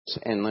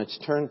And let's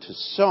turn to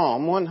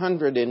Psalm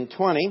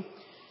 120.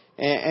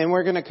 And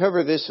we're going to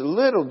cover this a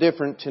little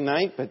different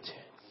tonight, but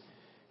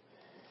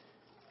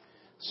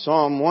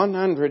Psalm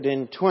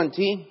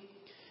 120.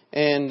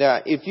 And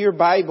if your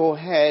Bible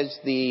has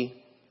the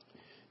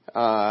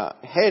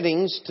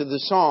headings to the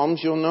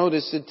Psalms, you'll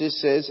notice that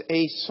this says,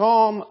 a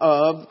Psalm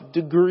of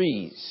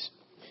Degrees.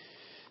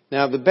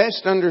 Now, the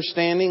best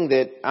understanding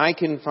that I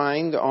can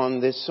find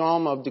on this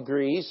Psalm of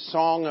Degrees,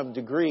 Song of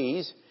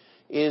Degrees,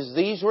 is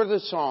these were the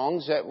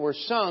songs that were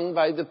sung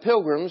by the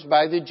pilgrims,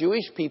 by the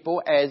Jewish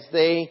people, as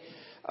they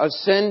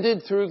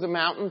ascended through the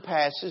mountain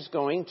passes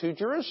going to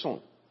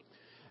Jerusalem.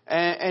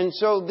 And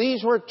so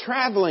these were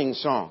traveling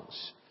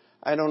songs.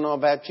 I don't know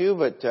about you,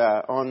 but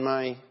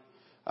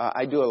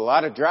I do a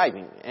lot of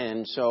driving.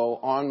 And so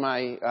on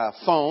my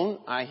phone,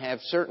 I have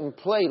certain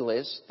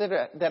playlists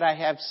that I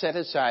have set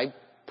aside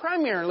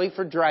primarily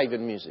for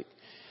driving music.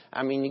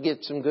 I mean, you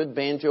get some good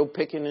banjo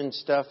picking and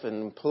stuff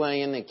and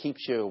playing. It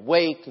keeps you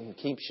awake and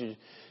keeps you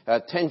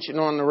attention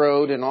on the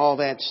road and all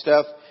that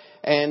stuff.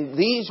 And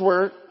these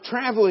were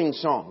traveling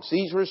songs.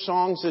 These were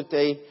songs that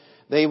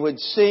they would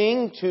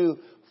sing to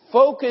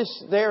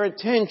focus their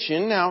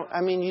attention. Now, I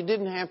mean, you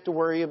didn't have to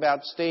worry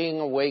about staying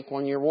awake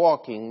when you're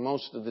walking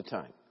most of the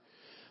time,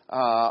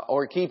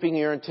 or keeping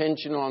your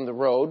attention on the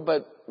road.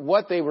 But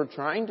what they were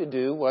trying to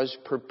do was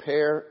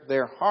prepare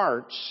their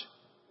hearts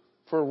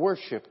for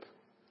worship.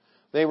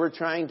 They were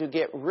trying to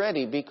get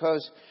ready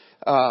because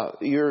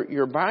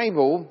your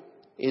Bible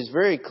is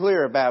very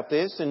clear about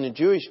this, and the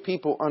Jewish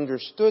people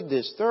understood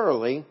this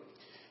thoroughly.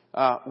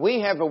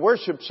 We have a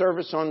worship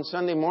service on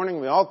Sunday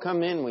morning. We all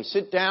come in, we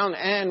sit down,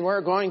 and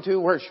we're going to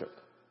worship.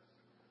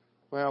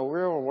 Well,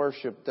 real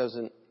worship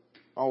doesn't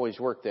always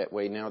work that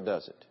way now,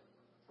 does it?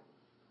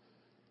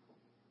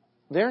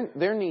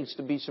 There needs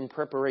to be some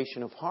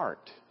preparation of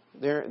heart.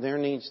 There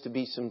needs to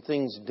be some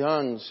things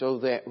done so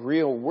that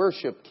real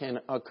worship can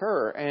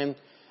occur.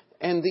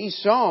 And these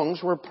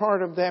songs were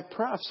part of that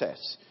process.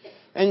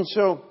 And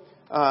so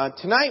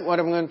tonight what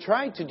I'm going to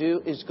try to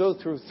do is go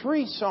through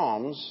three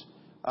Psalms.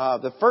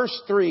 The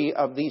first three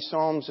of these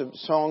songs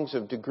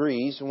of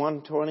degrees,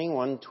 120,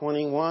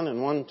 121,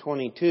 and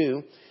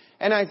 122.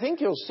 And I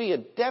think you'll see a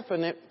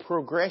definite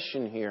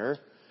progression here,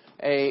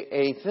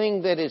 a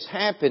thing that is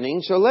happening.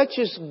 So let's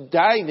just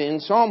dive in.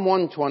 Psalm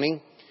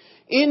 120.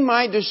 In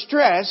my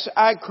distress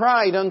I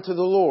cried unto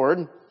the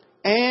Lord,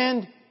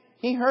 and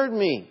He heard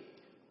me.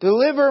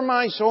 Deliver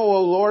my soul,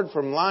 O Lord,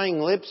 from lying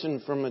lips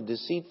and from a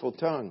deceitful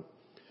tongue.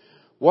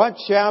 What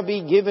shall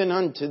be given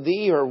unto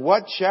thee, or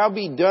what shall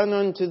be done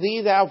unto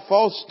thee, thou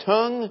false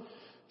tongue?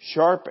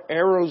 Sharp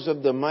arrows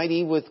of the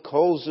mighty with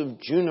coals of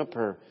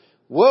juniper.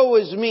 Woe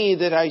is me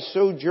that I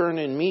sojourn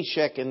in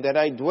Meshech, and that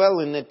I dwell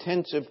in the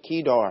tents of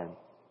Kedar.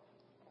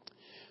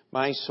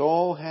 My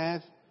soul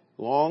hath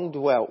long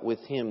dwelt with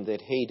him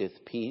that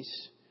hateth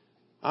peace.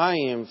 I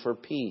am for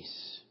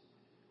peace,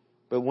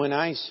 but when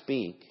I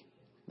speak,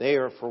 they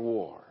are for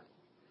war.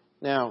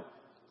 Now,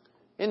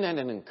 isn't that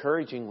an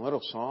encouraging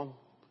little psalm?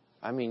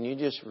 I mean, you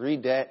just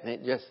read that and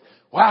it just,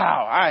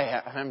 wow,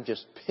 I'm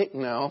just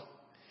picking now.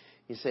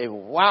 You say,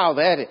 wow,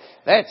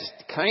 that's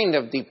kind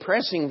of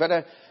depressing, but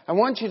I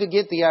want you to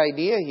get the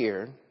idea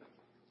here.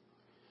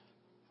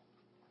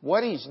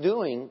 What he's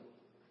doing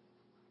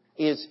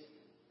is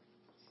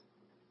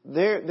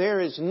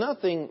there is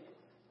nothing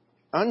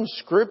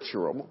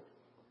unscriptural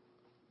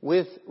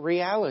with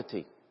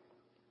reality.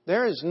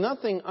 There is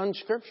nothing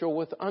unscriptural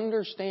with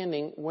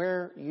understanding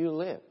where you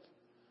live.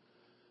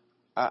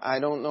 I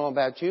don't know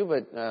about you,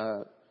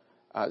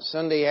 but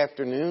Sunday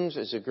afternoons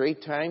is a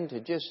great time to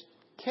just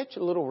catch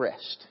a little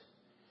rest.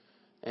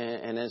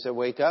 And as I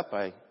wake up,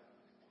 I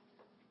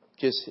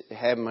just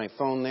have my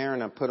phone there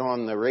and I put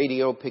on the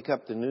radio, pick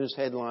up the news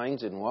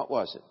headlines, and what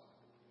was it?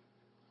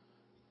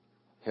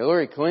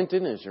 Hillary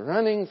Clinton is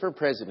running for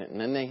president. And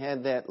then they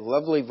had that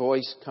lovely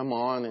voice come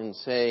on and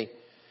say,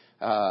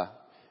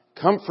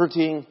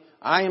 comforting,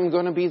 I am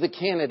going to be the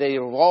candidate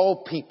of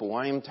all people.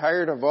 I am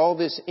tired of all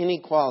this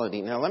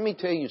inequality. Now, let me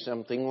tell you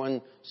something.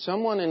 When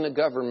someone in the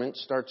government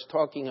starts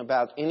talking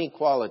about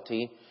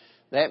inequality,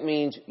 that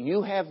means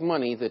you have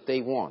money that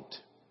they want.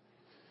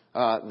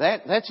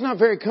 That's not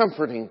very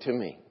comforting to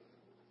me.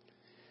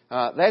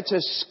 That's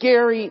a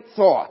scary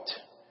thought.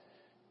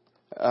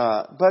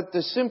 But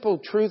the simple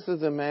truth of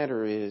the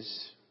matter is,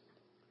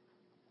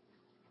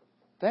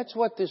 that's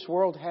what this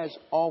world has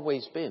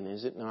always been,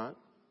 is it not?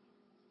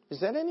 Is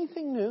that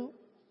anything new?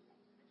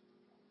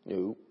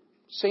 No.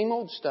 Same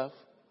old stuff,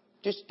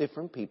 just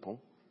different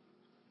people.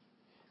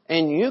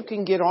 And you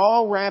can get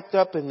all wrapped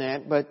up in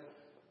that, but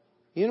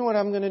you know what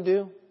I'm going to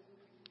do?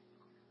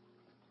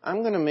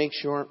 I'm going to make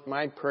sure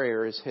my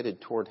prayer is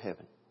headed toward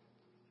heaven.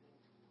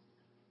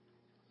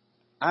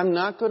 I'm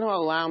not going to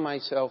allow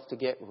myself to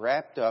get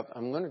wrapped up.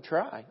 I'm going to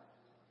try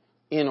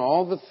in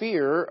all the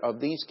fear of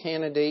these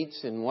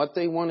candidates and what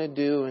they want to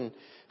do and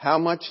how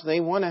much they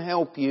want to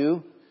help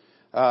you.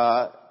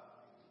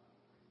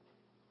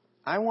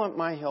 I want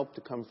my help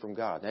to come from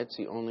God. That's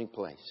the only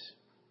place.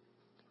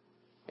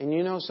 And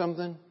you know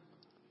something?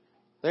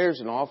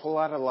 There's an awful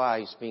lot of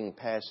lies being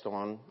passed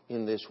on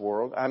in this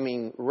world. I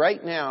mean,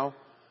 right now,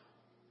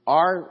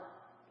 our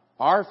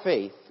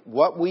faith,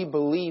 what we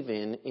believe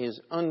in, is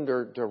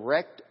under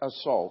direct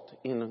assault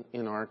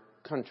in our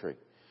country.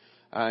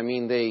 I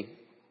mean,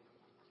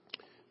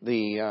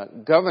 the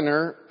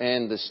governor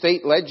and the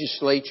state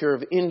legislature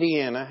of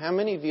Indiana, how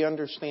many of you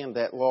understand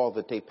that law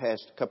that they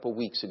passed a couple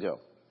weeks ago?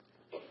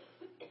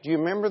 Do you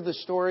remember the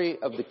story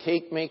of the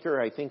cake maker?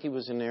 I think he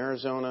was in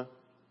Arizona.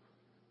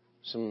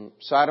 Some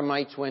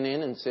sodomites went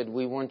in and said,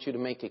 "We want you to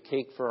make a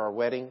cake for our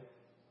wedding."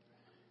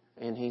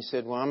 And he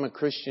said, "Well, I'm a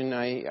Christian.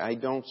 I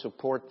don't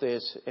support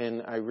this.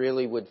 And I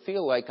really would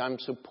feel like I'm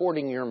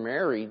supporting your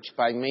marriage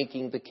by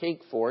making the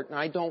cake for it. And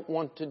I don't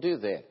want to do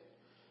that."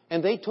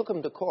 And they took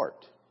him to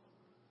court.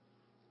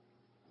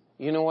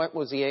 You know what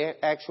was the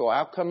actual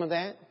outcome of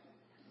that?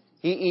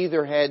 He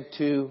either had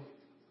to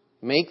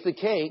make the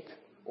cake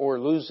or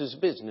lose his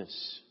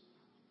business.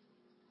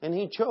 And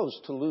he chose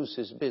to lose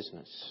his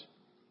business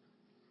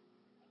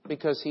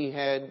because he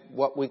had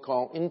what we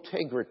call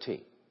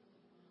integrity.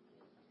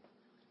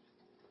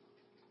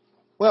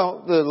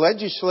 Well, the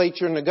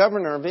legislature and the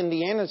governor of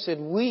Indiana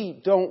said, "We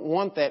don't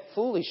want that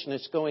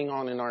foolishness going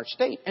on in our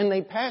state." And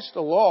they passed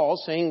a law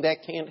saying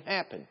that can't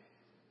happen.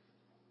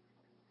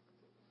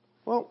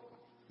 Well,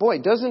 boy,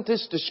 doesn't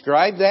this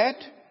describe that?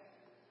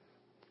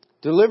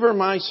 "Deliver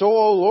my soul,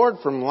 O Lord,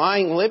 from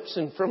lying lips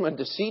and from a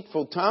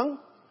deceitful tongue."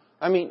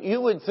 I mean, you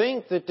would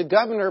think that the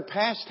governor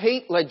passed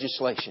hate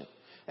legislation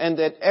and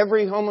that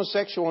every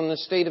homosexual in the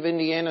state of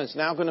Indiana is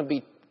now going to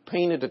be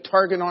painted a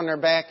target on their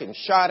back and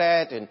shot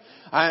at. And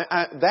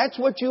that's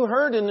what you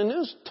heard in the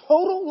news.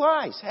 Total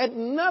lies. Had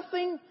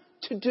nothing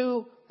to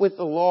do with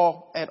the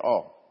law at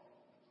all.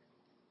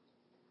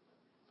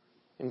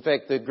 In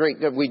fact,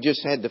 we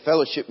just had the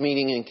fellowship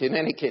meeting in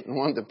Connecticut, and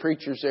one of the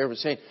preachers there was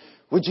saying,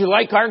 "Would you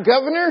like our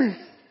governor?"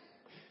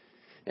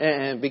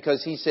 And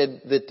because he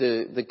said that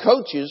the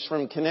coaches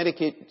from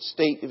Connecticut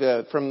State,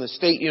 from the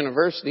State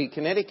University,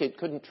 Connecticut,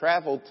 couldn't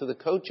travel to the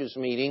coaches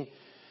meeting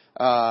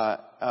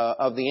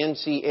of the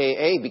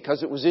NCAA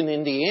because it was in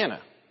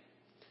Indiana.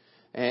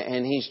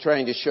 And he's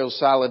trying to show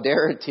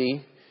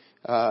solidarity,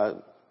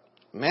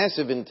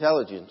 massive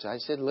intelligence. I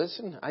said,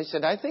 "Listen," I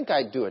said, "I think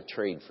I'd do a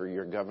trade for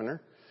your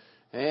governor."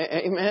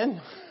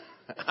 Amen.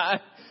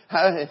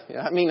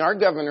 I mean, our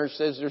governor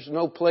says there's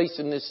no place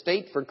in this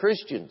state for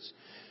Christians.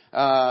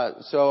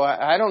 So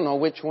I don't know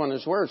which one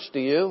is worse, do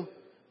you?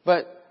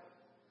 But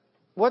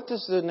what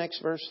does the next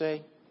verse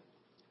say?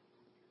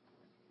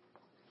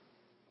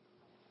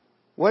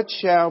 "What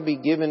shall be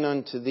given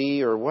unto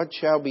thee, or what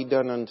shall be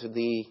done unto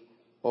thee,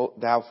 O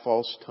thou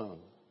false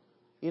tongue?"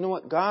 You know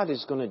what? God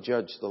is going to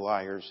judge the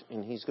liars,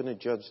 and He's going to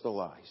judge the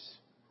lies.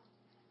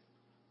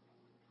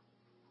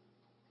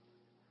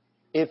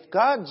 If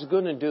God's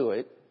going to do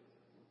it,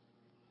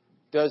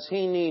 does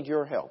He need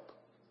your help?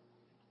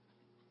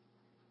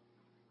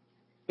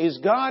 Is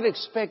God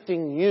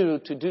expecting you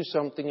to do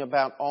something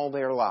about all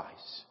their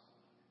lies?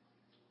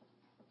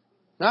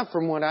 Not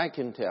from what I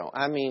can tell.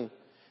 I mean,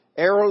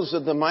 arrows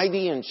of the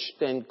mighty and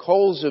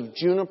coals of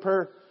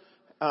juniper.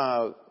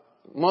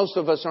 Most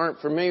of us aren't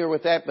familiar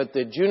with that, but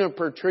the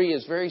juniper tree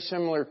is very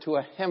similar to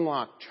a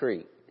hemlock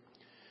tree.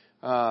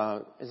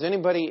 Has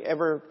anybody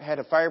ever had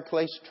a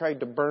fireplace tried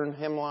to burn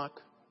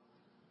hemlock?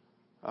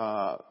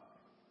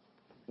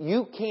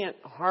 You can't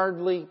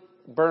hardly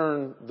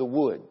burn the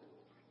wood.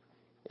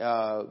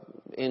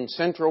 In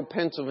central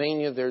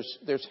Pennsylvania,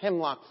 there's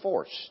hemlock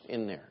forest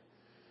in there.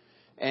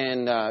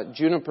 And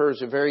juniper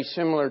is a very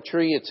similar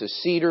tree. It's a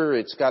cedar.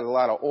 It's got a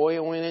lot of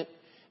oil in it.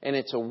 And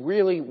it's a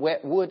really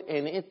wet wood,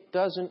 and it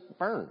doesn't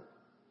burn.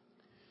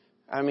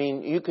 I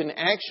mean, you can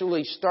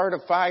actually start a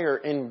fire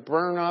and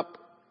burn up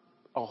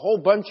a whole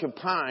bunch of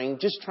pine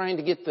just trying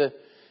to get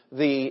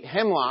the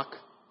hemlock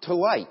to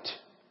light.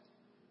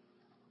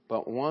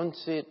 But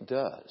once it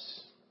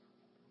does,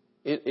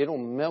 it'll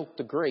melt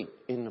the grate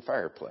in the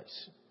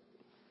fireplace.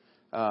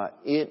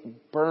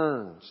 It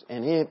burns,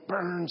 and it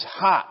burns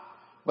hot.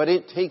 But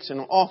it takes an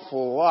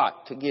awful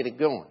lot to get it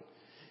going.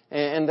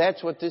 And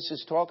that's what this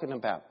is talking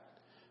about.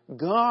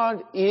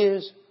 God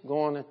is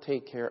going to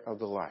take care of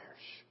the liars.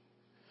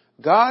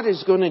 God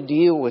is going to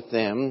deal with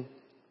them.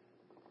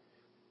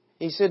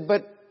 He said,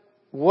 "But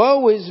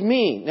woe is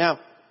me." Now,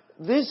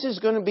 this is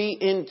going to be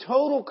in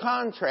total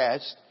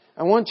contrast.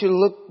 I want you to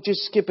look,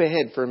 just skip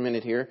ahead for a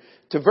minute here,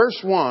 to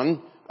verse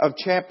 1 of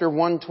chapter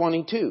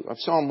 122, of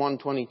Psalm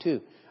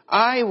 122.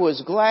 "I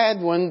was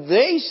glad when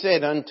they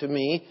said unto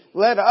me,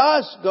 let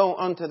us go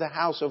unto the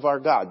house of our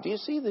God." Do you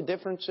see the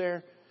difference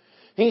there?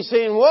 He's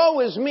saying, "Woe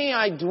is me,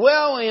 I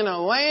dwell in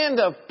a land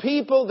of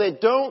people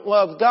that don't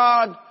love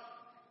God."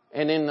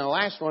 And in the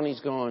last one, he's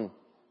going,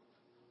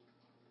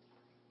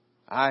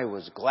 "I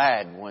was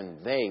glad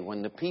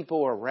when the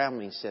people around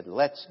me said,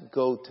 let's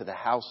go to the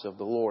house of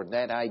the Lord."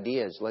 That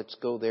idea is let's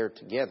go there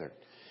together.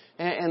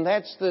 And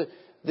that's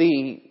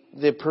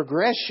the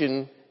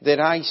progression that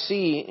I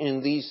see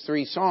in these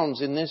three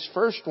Psalms. In this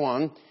first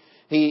one,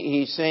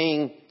 he's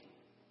saying,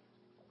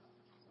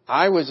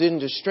 I was in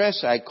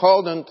distress. I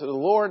called unto the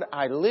Lord.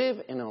 I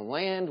live in a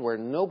land where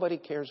nobody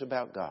cares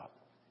about God.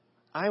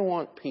 I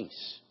want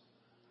peace.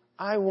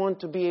 I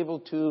want to be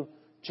able to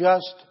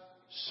just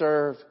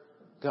serve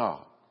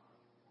God.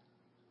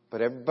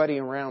 But everybody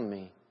around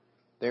me,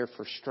 they're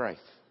for strife.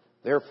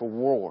 They're for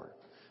war.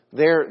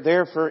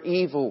 They're for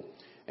evil.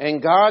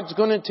 And God's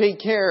going to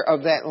take care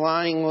of that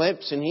lying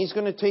lips, and He's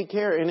going to take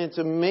care. And it's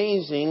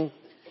amazing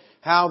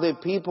how the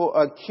people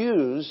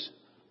accuse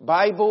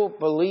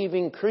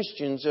Bible-believing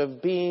Christians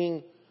of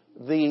being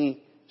the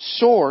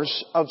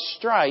source of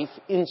strife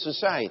in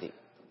society.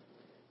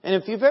 And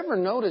if you've ever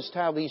noticed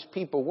how these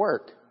people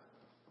work,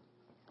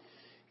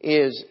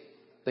 is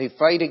they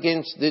fight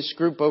against this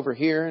group over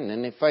here, and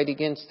then they fight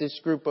against this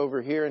group over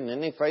here, and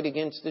then they fight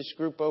against this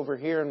group over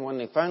here, and when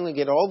they finally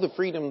get all the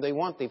freedom they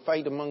want, they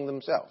fight among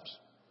themselves.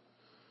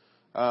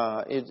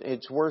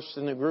 It's worse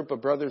than a group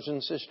of brothers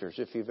and sisters,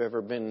 if you've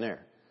ever been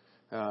there.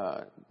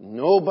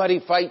 Nobody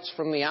fights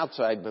from the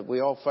outside, but we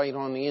all fight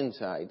on the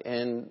inside.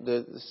 And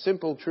the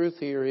simple truth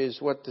here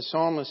is what the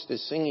psalmist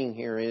is singing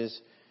here is,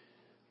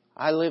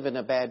 I live in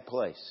a bad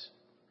place.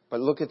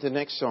 But look at the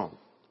next psalm.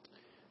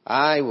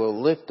 I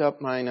will lift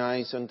up mine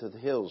eyes unto the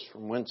hills,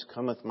 from whence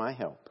cometh my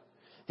help.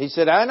 He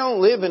said, I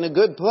don't live in a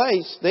good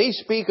place. They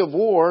speak of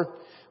war,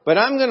 but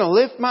I'm going to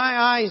lift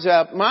my eyes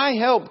up. My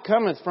help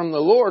cometh from the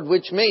Lord,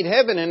 which made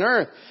heaven and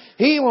earth.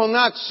 He will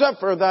not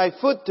suffer thy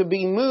foot to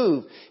be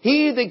moved.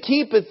 He that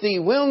keepeth thee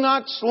will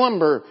not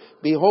slumber.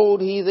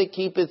 Behold, he that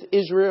keepeth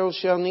Israel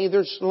shall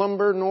neither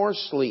slumber nor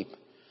sleep.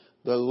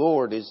 The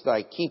Lord is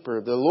thy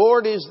keeper. The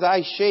Lord is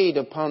thy shade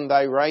upon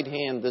thy right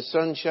hand. The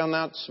sun shall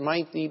not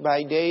smite thee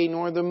by day,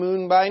 nor the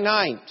moon by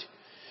night.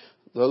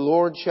 The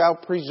Lord shall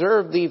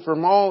preserve thee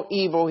from all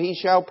evil. He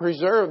shall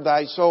preserve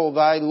thy soul.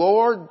 The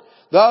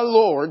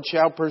Lord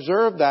shall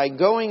preserve thy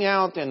going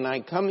out and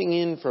thy coming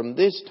in from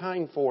this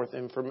time forth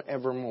and from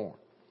evermore.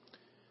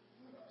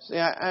 See,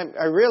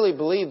 I really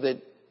believe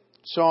that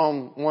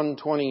Psalm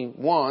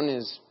 121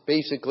 is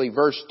basically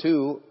verse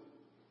 2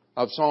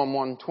 of Psalm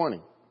 120.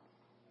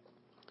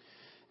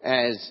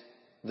 As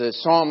the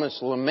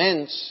psalmist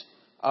laments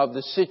of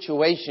the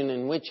situation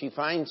in which he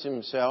finds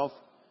himself,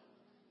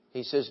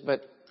 he says,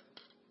 but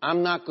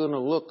I'm not going to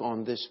look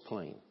on this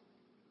plane.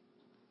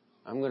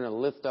 I'm going to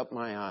lift up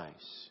my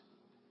eyes.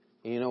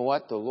 And you know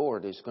what? The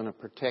Lord is going to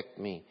protect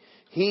me.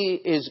 He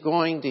is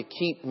going to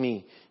keep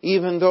me.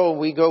 Even though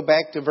we go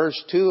back to verse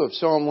 2 of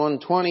Psalm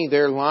 120,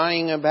 they're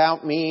lying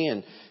about me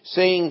and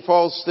saying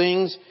false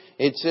things.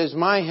 It says,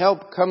 my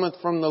help cometh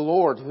from the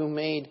Lord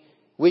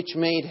which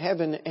made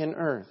heaven and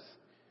earth.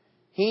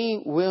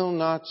 He will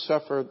not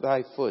suffer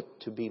thy foot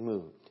to be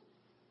moved.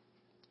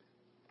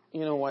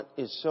 You know what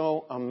is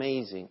so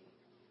amazing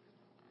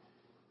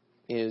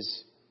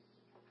is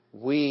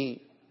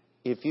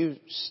if you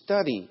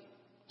study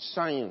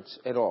science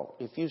at all,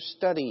 if you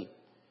study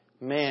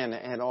man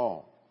at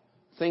all,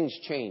 things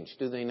change,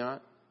 do they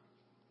not?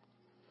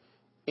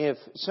 If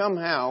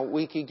somehow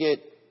we could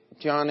get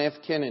John F.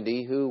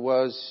 Kennedy, who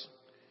was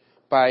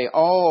by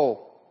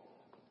all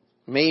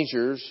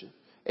measures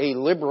a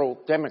liberal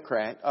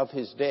Democrat of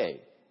his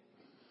day,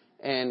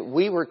 and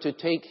we were to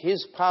take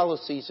his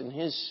policies and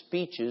his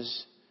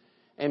speeches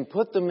and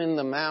put them in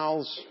the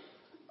mouths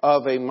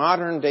of a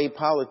modern day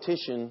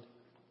politician,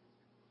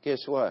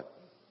 guess what?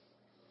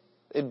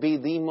 It'd be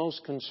the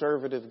most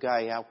conservative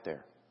guy out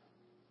there.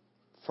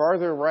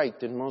 Farther right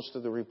than most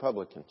of the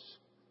Republicans.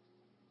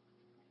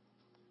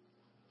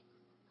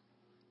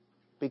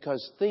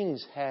 Because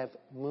things have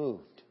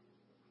moved.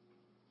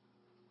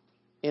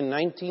 In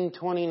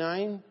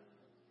 1929,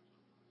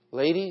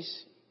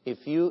 ladies,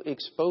 if you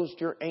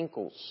exposed your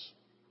ankles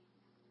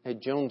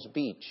at Jones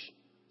Beach,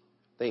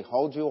 they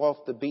hauled you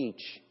off the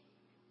beach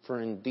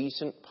for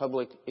indecent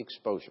public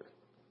exposure.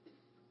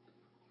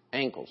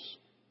 Ankles.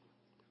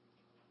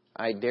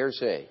 I dare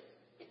say,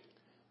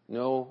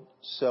 no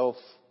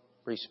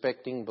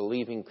self-respecting,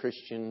 believing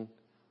Christian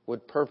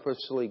would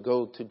purposely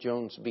go to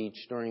Jones Beach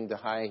during the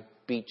high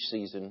beach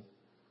season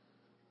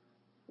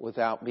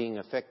without being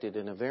affected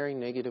in a very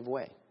negative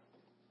way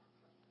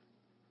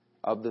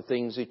of the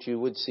things that you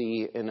would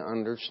see and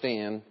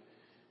understand.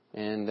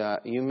 And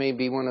you may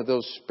be one of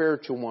those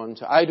spiritual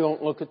ones. I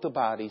don't look at the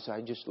bodies,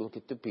 I just look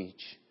at the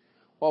beach.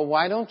 Well,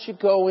 why don't you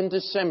go in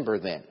December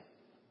then?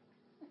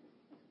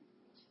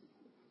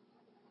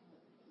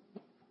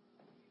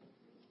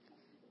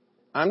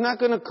 I'm not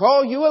going to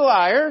call you a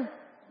liar,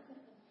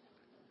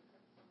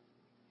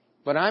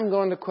 but I'm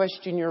going to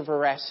question your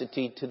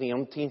veracity to the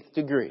umpteenth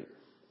degree.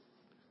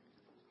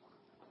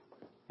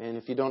 And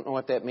if you don't know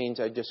what that means,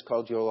 I just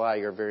called you a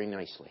liar very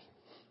nicely.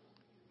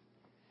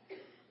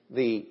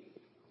 The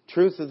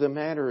truth of the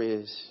matter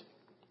is,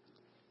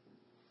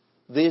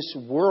 this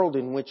world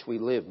in which we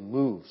live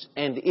moves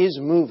and is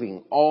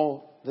moving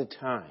all the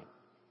time.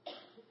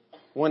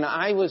 When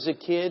I was a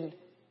kid,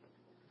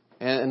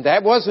 and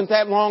that wasn't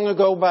that long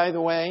ago, by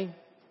the way,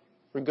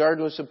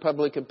 regardless of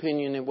public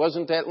opinion, it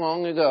wasn't that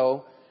long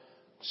ago,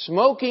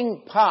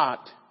 smoking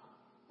pot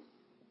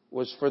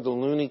was for the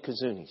loony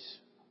kazoonies.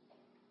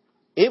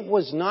 It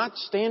was not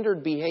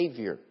standard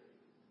behavior.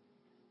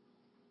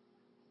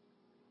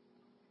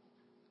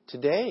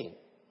 Today,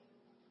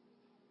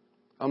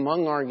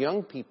 among our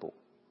young people,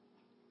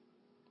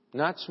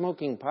 not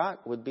smoking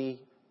pot would be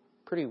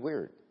pretty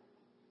weird.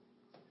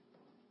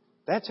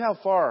 That's how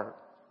far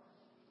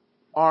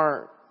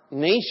our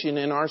nation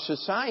and our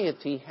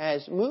society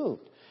has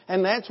moved.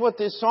 And that's what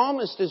this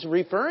psalmist is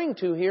referring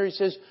to here. He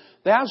says,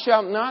 "Thou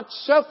shalt not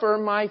suffer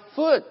my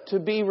foot to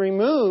be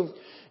removed."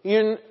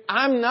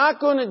 I'm not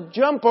going to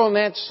jump on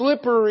that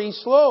slippery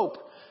slope.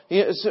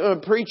 A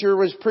preacher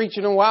was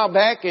preaching a while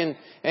back, and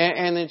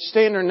it's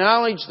standard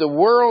knowledge, the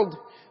world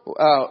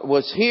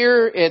was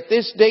here at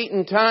this date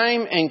and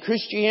time, and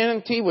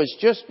Christianity was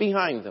just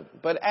behind them.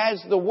 But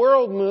as the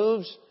world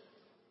moves,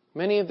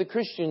 many of the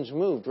Christians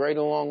moved right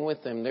along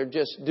with them. They're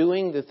just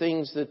doing the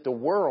things that the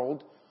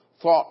world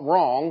thought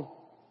wrong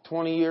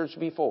 20 years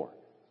before.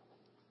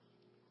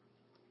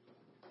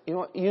 You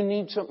know, you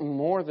need something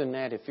more than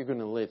that if you're going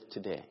to live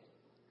today.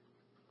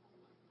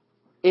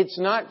 It's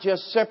not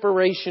just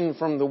separation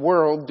from the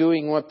world,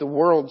 doing what the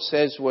world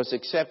says was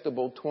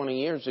acceptable 20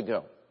 years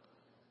ago.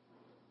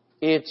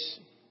 It's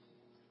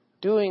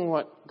doing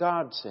what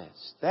God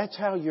says. That's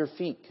how your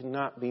feet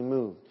cannot be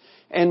moved.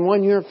 And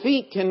when your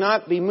feet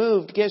cannot be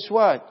moved, guess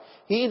what?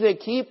 He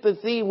that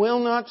keepeth thee will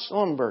not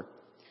slumber.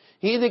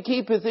 He that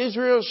keepeth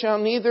Israel shall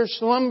neither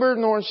slumber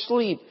nor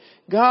sleep.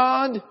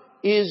 God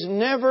is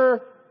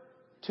never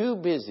too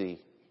busy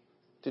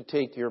to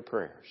take your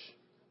prayers.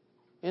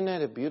 Isn't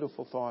that a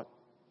beautiful thought?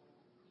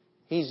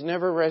 He's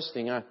never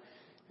resting.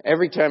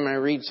 Every time I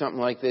read something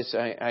like this,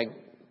 I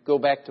go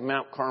back to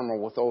Mount Carmel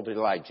with old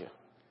Elijah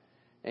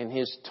and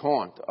his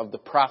taunt of the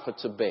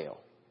prophets of Baal.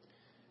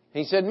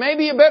 He said,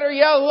 maybe you better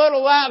yell a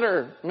little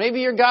louder. Maybe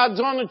your God's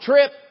on a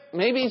trip.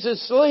 Maybe he's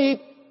asleep.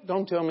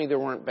 Don't tell me there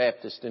weren't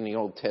Baptists in the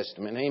Old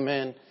Testament.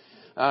 Amen.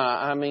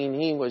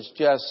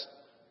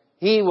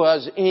 He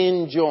was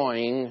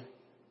enjoying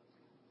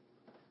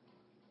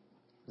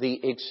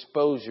the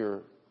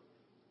exposure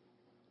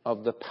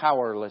of the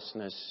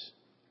powerlessness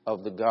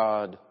of the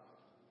God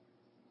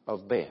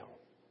of Baal.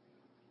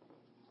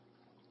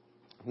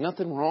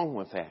 Nothing wrong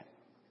with that.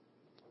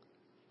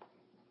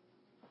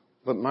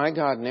 But my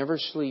God never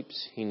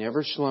sleeps. He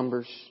never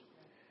slumbers.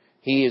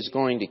 He is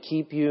going to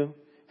keep you.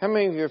 How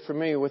many of you are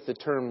familiar with the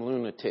term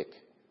lunatic?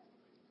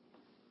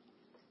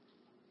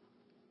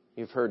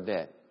 You've heard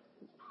that.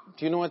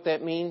 Do you know what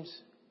that means?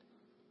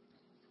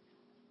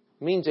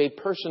 It means a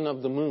person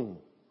of the moon.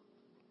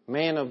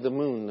 Man of the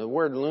moon. The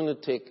word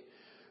lunatic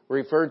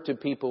referred to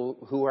people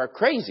who are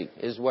crazy,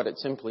 is what it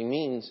simply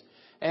means.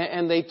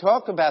 And they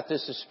talk about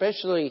this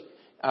especially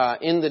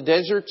in the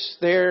deserts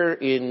there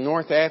in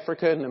North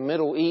Africa and the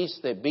Middle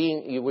East, that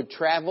you would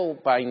travel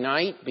by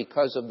night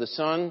because of the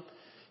sun.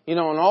 You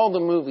know, in all the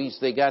movies,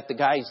 they got the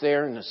guys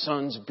there and the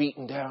sun's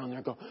beating down.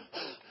 They're going.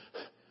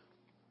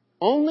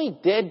 Only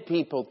dead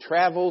people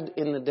traveled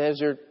in the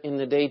desert in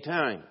the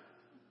daytime.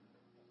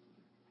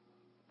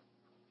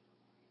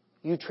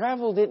 You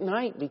traveled at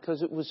night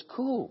because it was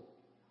cool.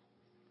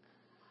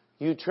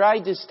 You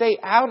tried to stay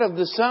out of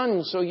the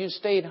sun so you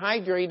stayed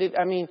hydrated.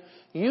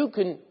 You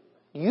can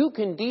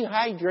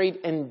dehydrate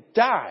and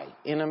die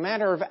in a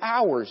matter of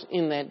hours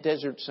in that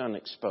desert sun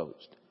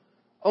exposed.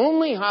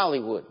 Only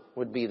Hollywood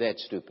would be that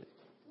stupid.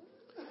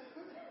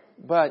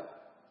 But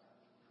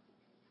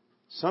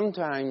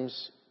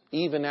sometimes,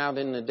 even out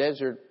in the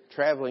desert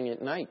traveling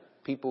at night,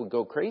 people would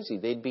go crazy.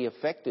 They'd be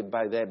affected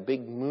by that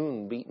big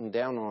moon beating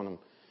down on them.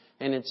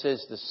 And it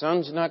says the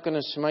sun's not going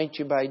to smite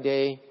you by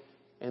day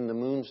and the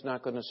moon's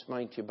not going to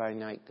smite you by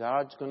night.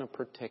 God's going to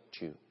protect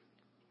you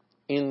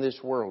in this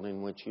world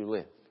in which you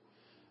live.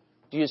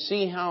 Do you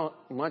see how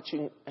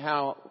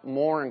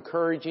more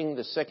encouraging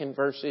the second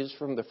verse is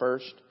from the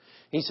first?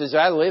 He says,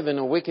 I live in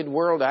a wicked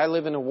world. I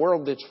live in a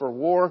world that's for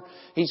war.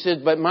 He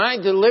said, but my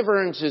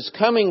deliverance is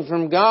coming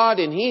from God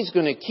and He's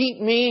going to keep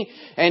me.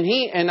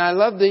 And I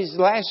love these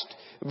last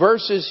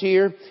verses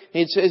here.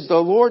 It says, the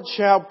Lord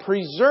shall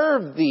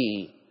preserve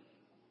thee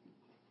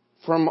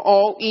from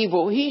all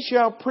evil. He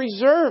shall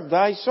preserve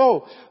thy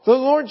soul. The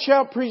Lord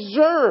shall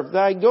preserve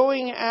thy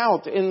going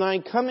out and thy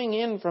coming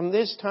in from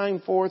this time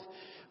forth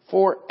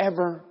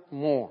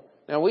forevermore.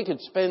 Now we could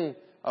spend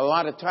a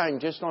lot of time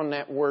just on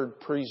that word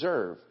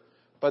preserve.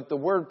 But the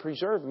word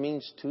preserve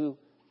means to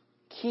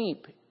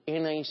keep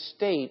in a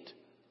state,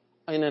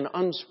 in an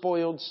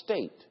unspoiled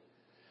state.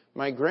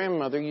 My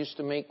grandmother used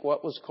to make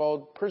what was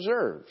called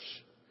preserves.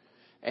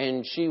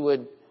 And she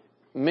would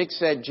mix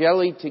that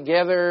jelly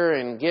together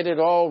and get it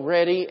all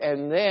ready.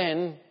 And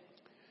then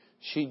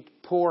she'd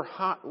pour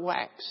hot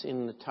wax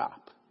in the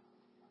top.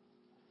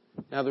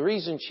 Now the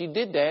reason she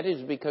did that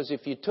is because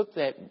if you took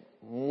that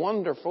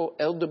wonderful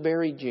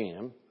elderberry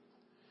jam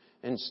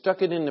and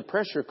stuck it in the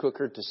pressure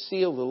cooker to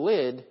seal the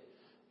lid,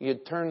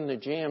 you'd turn the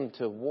jam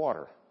to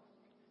water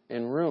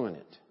and ruin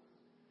it.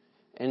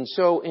 And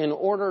so in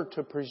order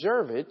to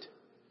preserve it,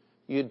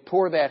 you'd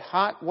pour that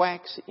hot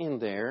wax in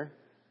there,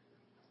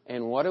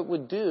 and what it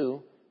would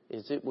do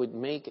is it would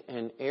make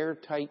an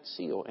airtight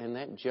seal, and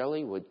that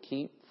jelly would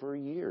keep for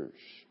years.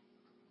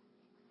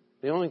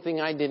 The only thing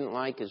I didn't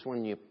like is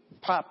when you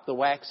pop the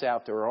wax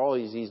out, there are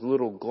always these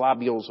little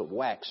globules of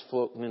wax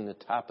floating in the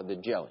top of the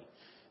jelly.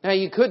 Now,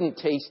 you couldn't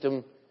taste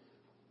them,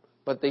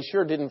 but they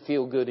sure didn't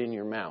feel good in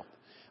your mouth.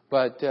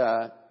 But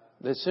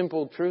the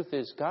simple truth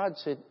is, God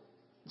said,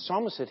 the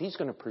psalmist said, He's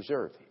going to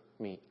preserve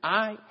me.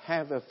 I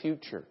have a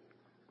future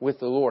with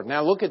the Lord.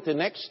 Now, look at the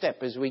next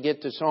step as we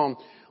get to Psalm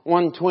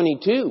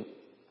 122.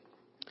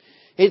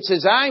 It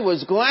says, I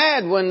was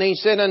glad when they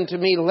said unto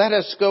me, let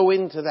us go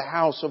into the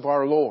house of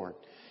our Lord.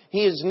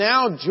 He is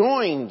now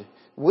joined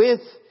with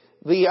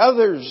the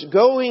others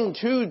going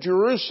to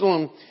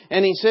Jerusalem.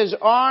 And he says,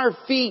 our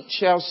feet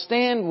shall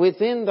stand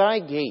within thy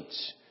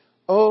gates,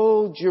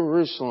 O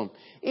Jerusalem.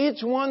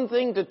 It's one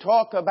thing to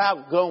talk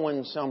about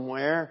going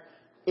somewhere.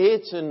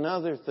 It's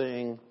another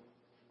thing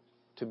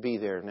to be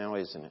there now,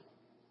 isn't it?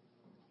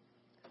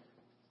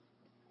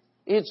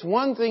 It's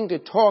one thing to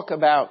talk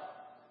about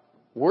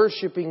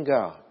worshiping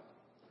God.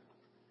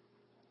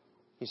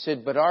 He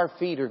said, but our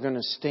feet are going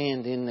to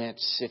stand in that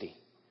city.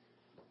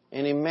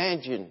 And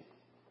imagine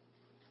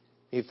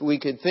if we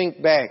could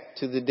think back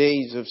to the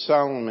days of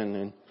Solomon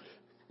and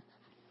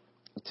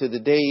to the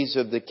days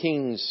of the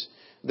kings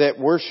that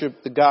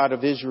worshiped the God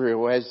of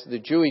Israel, as the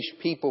Jewish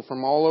people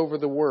from all over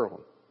the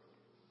world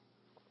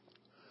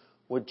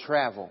would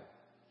travel.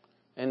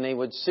 And they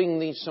would sing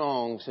these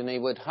songs, and they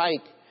would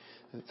hike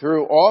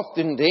through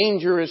often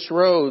dangerous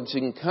roads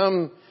and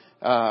come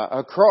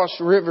across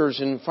rivers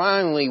and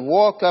finally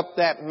walk up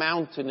that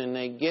mountain, and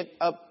they get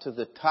up to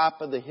the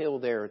top of the hill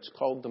there. It's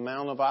called the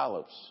Mount of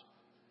Olives.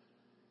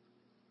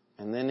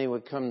 And then they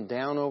would come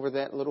down over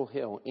that little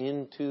hill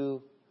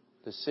into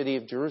the city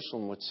of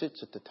Jerusalem, which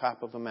sits at the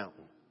top of a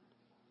mountain.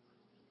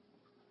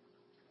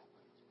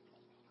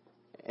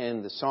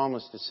 And the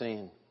psalmist is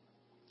saying,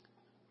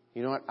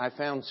 you know what? I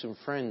found some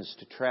friends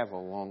to travel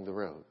along the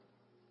road.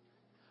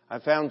 I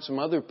found some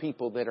other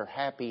people that are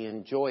happy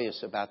and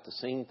joyous about the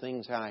same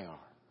things I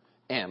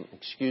am.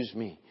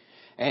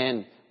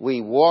 And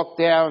we walk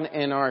down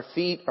and our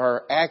feet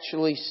are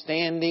actually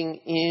standing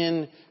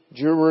in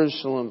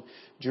Jerusalem.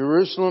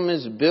 Jerusalem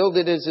is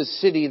builded as a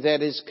city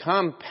that is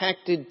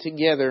compacted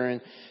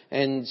together.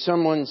 And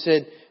someone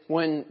said,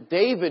 when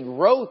David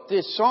wrote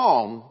this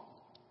psalm,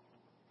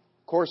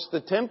 of course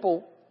the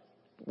temple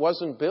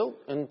wasn't built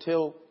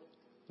until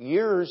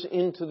years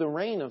into the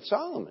reign of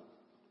Solomon.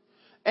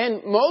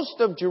 And most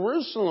of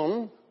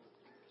Jerusalem,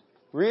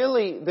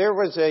 really, there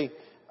was a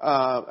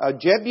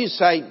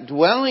Jebusite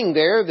dwelling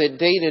there that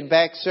dated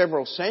back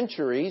several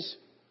centuries.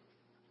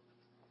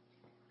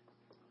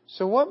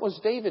 So what was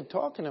David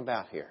talking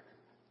about here?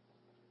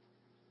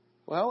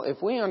 Well,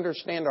 if we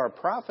understand our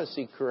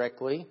prophecy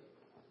correctly,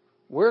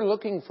 we're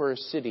looking for a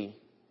city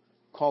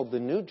called the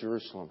New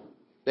Jerusalem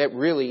that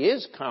really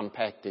is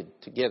compacted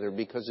together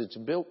because it's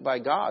built by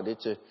God.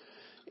 It's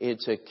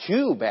a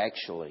cube,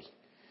 actually.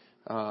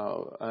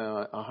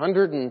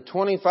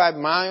 125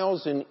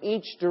 miles in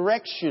each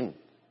direction.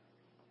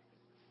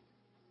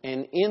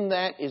 And in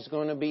that is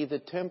going to be the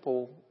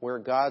temple where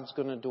God's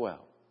going to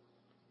dwell.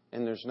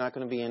 And there's not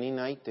going to be any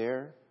night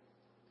there.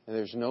 And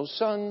there's no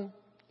sun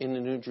in the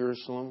New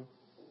Jerusalem.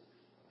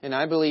 And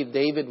I believe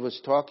David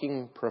was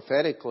talking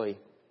prophetically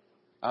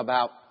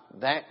about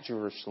that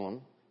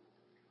Jerusalem.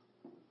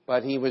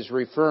 But he was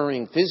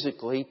referring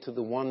physically to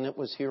the one that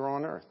was here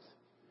on earth.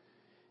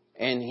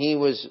 And he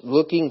was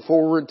looking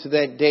forward to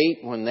that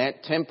date when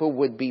that temple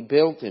would be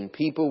built and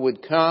people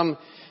would come.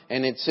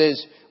 And it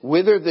says,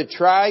 whither the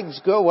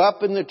tribes go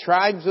up, and the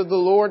tribes of the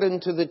Lord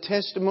unto the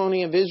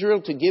testimony of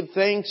Israel, to give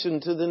thanks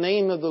unto the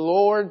name of the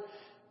Lord.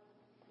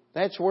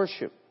 That's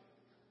worship.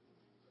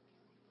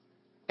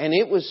 And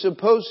it was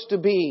supposed to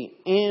be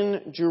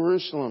in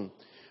Jerusalem.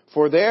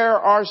 For there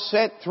are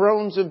set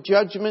thrones of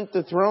judgment,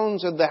 the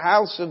thrones of the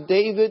house of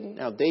David.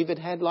 Now, David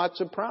had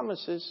lots of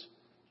promises.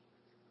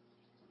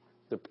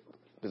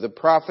 The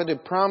prophet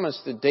had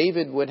promised that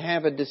David would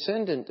have a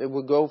descendant that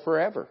would go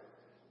forever.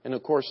 And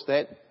of course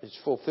that is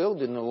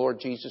fulfilled in the Lord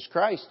Jesus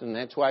Christ. And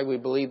that's why we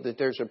believe that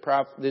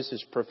this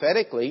is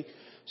prophetically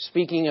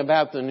speaking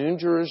about the New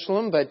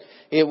Jerusalem, but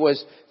it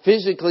was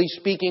physically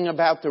speaking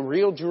about the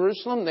real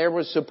Jerusalem. There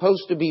was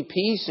supposed to be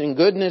peace and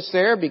goodness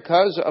there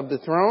because of the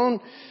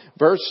throne.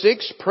 Verse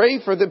 6, pray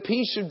for the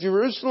peace of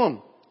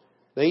Jerusalem.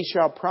 They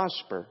shall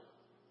prosper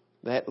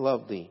that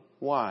love thee.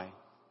 Why?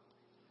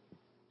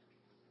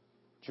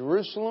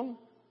 Jerusalem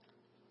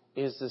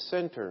is the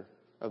center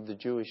of the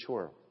Jewish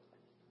world.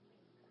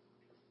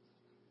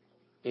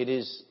 It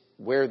is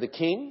where the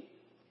king,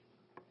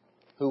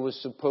 who was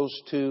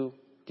supposed to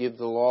give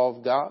the law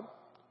of God,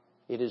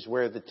 it is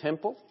where the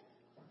temple,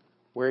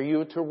 where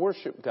you are to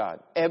worship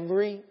God.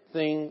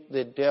 Everything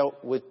that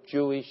dealt with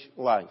Jewish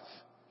life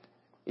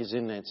is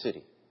in that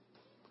city.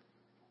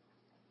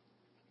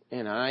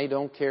 And I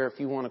don't care if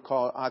you want to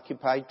call it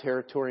occupied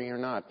territory or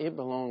not. It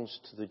belongs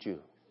to the Jew.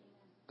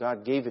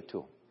 God gave it to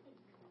them.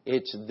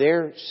 It's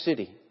their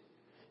city.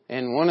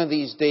 And one of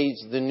these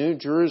days, the New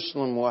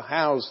Jerusalem will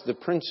house the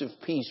Prince of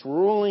Peace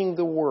ruling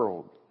the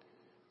world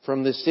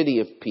from the city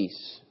of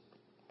peace.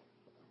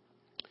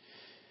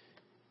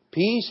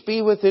 Peace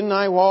be within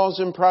thy walls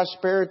and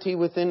prosperity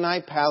within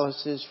thy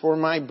palaces. For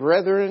my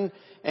brethren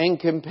and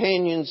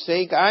companions'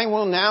 sake, I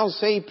will now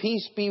say,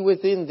 peace be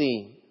within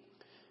thee.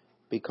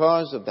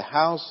 Because of the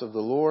house of the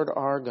Lord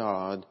our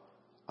God,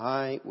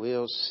 I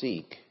will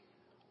seek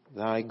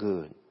thy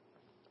good.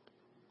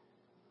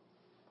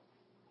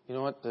 You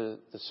know what? The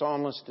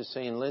psalmist is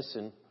saying,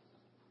 listen,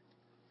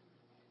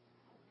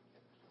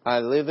 I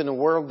live in a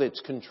world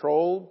that's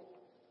controlled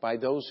by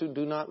those who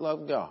do not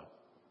love God.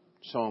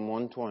 Psalm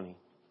 120.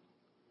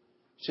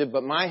 He said,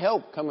 but my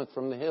help cometh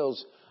from the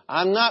hills.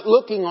 I'm not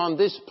looking on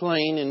this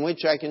plane in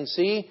which I can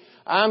see.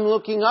 I'm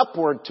looking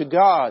upward to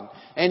God.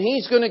 And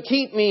He's going to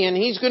keep me, and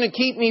He's going to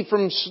keep me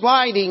from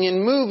sliding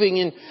and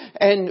moving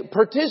and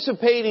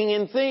participating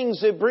in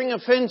things that bring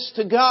offense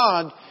to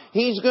God.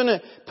 He's going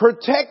to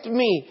protect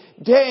me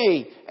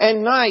day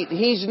and night.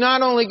 He's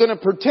not only going to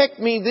protect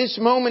me this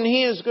moment,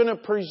 He is going to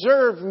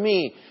preserve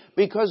me.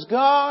 Because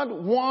God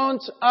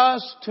wants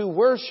us to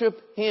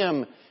worship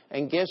Him.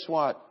 And guess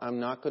what?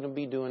 I'm not going to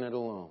be doing it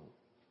alone.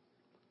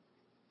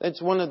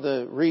 That's one of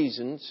the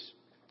reasons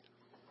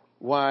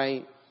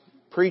why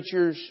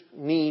preachers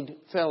need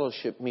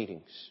fellowship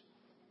meetings.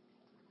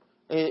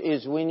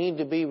 Is we need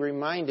to be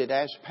reminded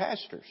as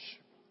pastors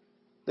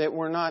that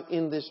we're not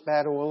in this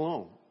battle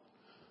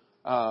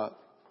alone.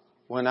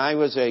 When I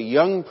was a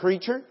young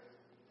preacher,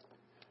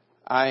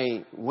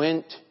 I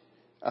went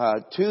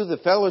to the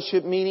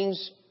fellowship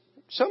meetings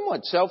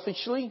somewhat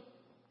selfishly.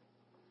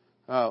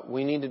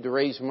 We needed to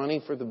raise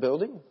money for the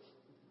building.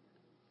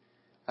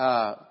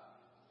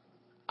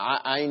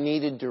 I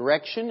needed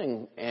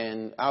direction,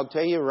 and I'll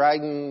tell you,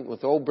 riding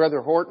with old Brother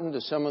Horton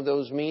to some of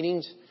those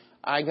meetings,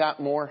 I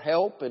got more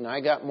help and I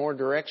got more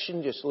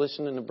direction just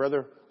listening to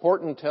Brother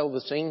Horton tell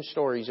the same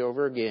stories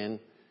over again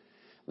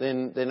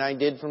than I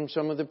did from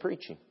some of the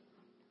preaching.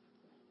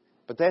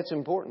 But that's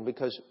important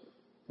because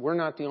we're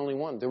not the only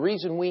one. The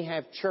reason we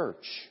have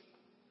church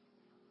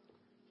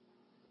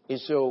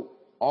is so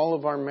all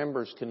of our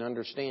members can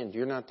understand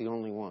you're not the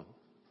only one.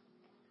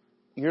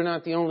 You're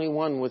not the only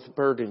one with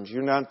burdens.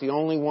 You're not the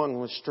only one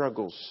with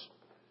struggles.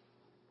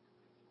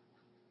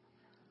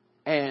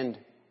 And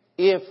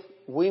if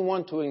we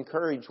want to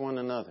encourage one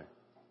another,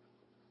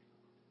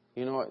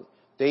 you know what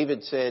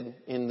David said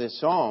in this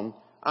psalm,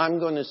 I'm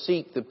going to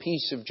seek the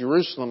peace of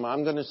Jerusalem.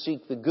 I'm going to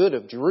seek the good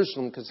of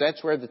Jerusalem because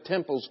that's where the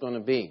temple's going to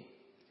be.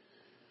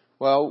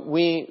 Well,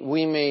 we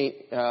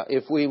may,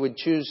 if we would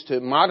choose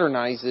to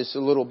modernize this a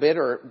little bit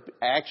or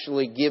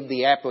actually give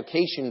the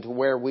application to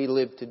where we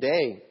live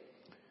today,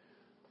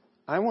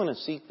 I want to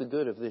seek the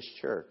good of this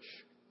church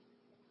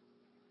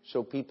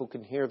so people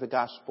can hear the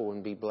gospel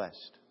and be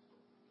blessed.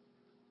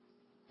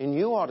 And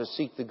you ought to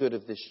seek the good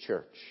of this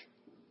church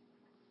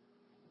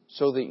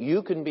so that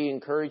you can be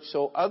encouraged,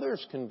 so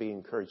others can be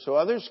encouraged, so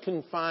others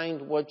can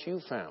find what you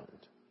found.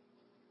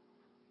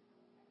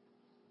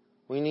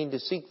 We need to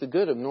seek the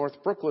good of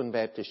North Brooklyn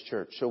Baptist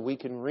Church so we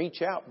can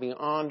reach out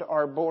beyond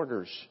our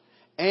borders.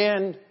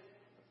 And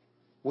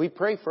we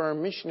pray for our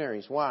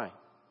missionaries. Why?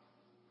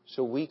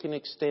 So we can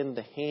extend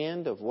the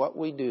hand of what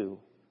we do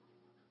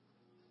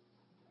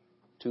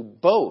to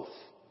both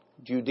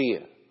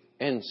Judea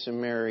and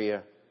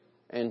Samaria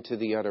and to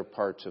the other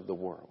parts of the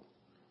world.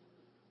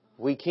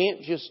 We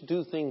can't just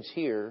do things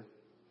here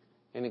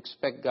and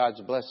expect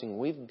God's blessing.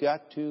 We've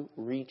got to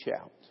reach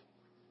out.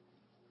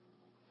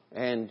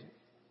 And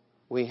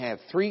we have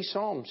 3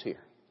 Psalms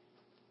here.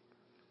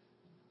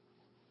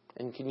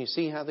 And can you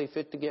see how they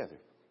fit together?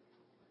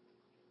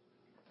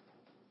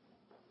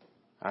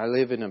 I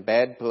live in a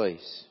bad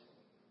place,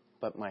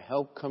 but my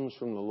help comes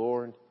from the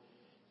Lord.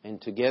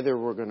 And together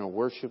we're going to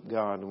worship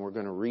God and we're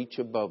going to reach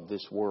above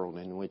this world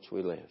in which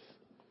we live.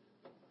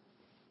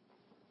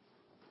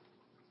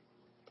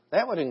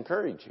 That would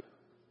encourage you.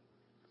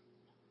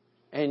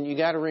 And you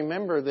got to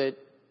remember that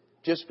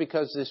just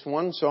because this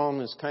one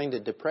psalm is kind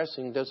of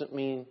depressing doesn't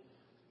mean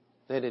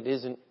that it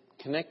isn't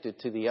connected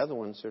to the other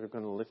ones that are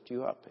going to lift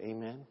you up.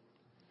 Amen.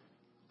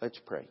 Let's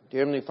pray.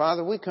 Dear Heavenly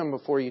Father, we come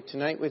before you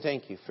tonight. We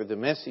thank you for the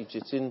message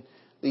that's in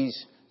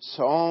these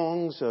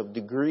songs of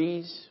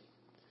degrees.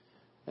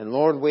 And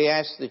Lord, we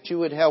ask that you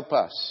would help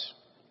us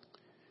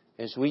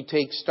as we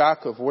take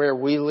stock of where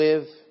we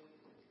live,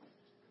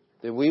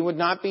 that we would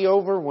not be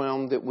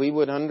overwhelmed, that we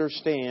would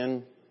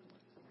understand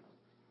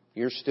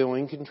you're still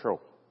in control.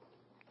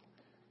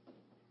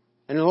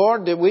 And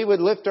Lord, that we would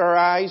lift our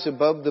eyes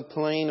above the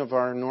plane of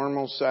our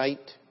normal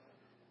sight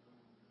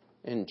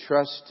and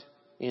trust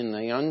in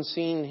the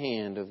unseen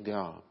hand of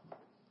God.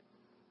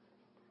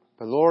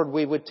 But Lord,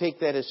 we would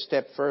take that a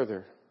step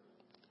further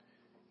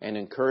and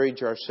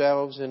encourage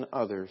ourselves and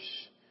others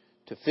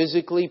to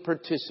physically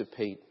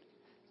participate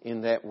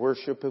in that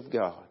worship of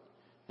God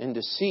and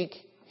to seek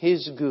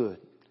His good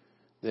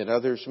that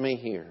others may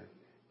hear.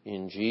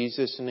 In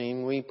Jesus'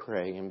 name we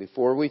pray. And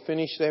before we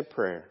finish that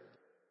prayer,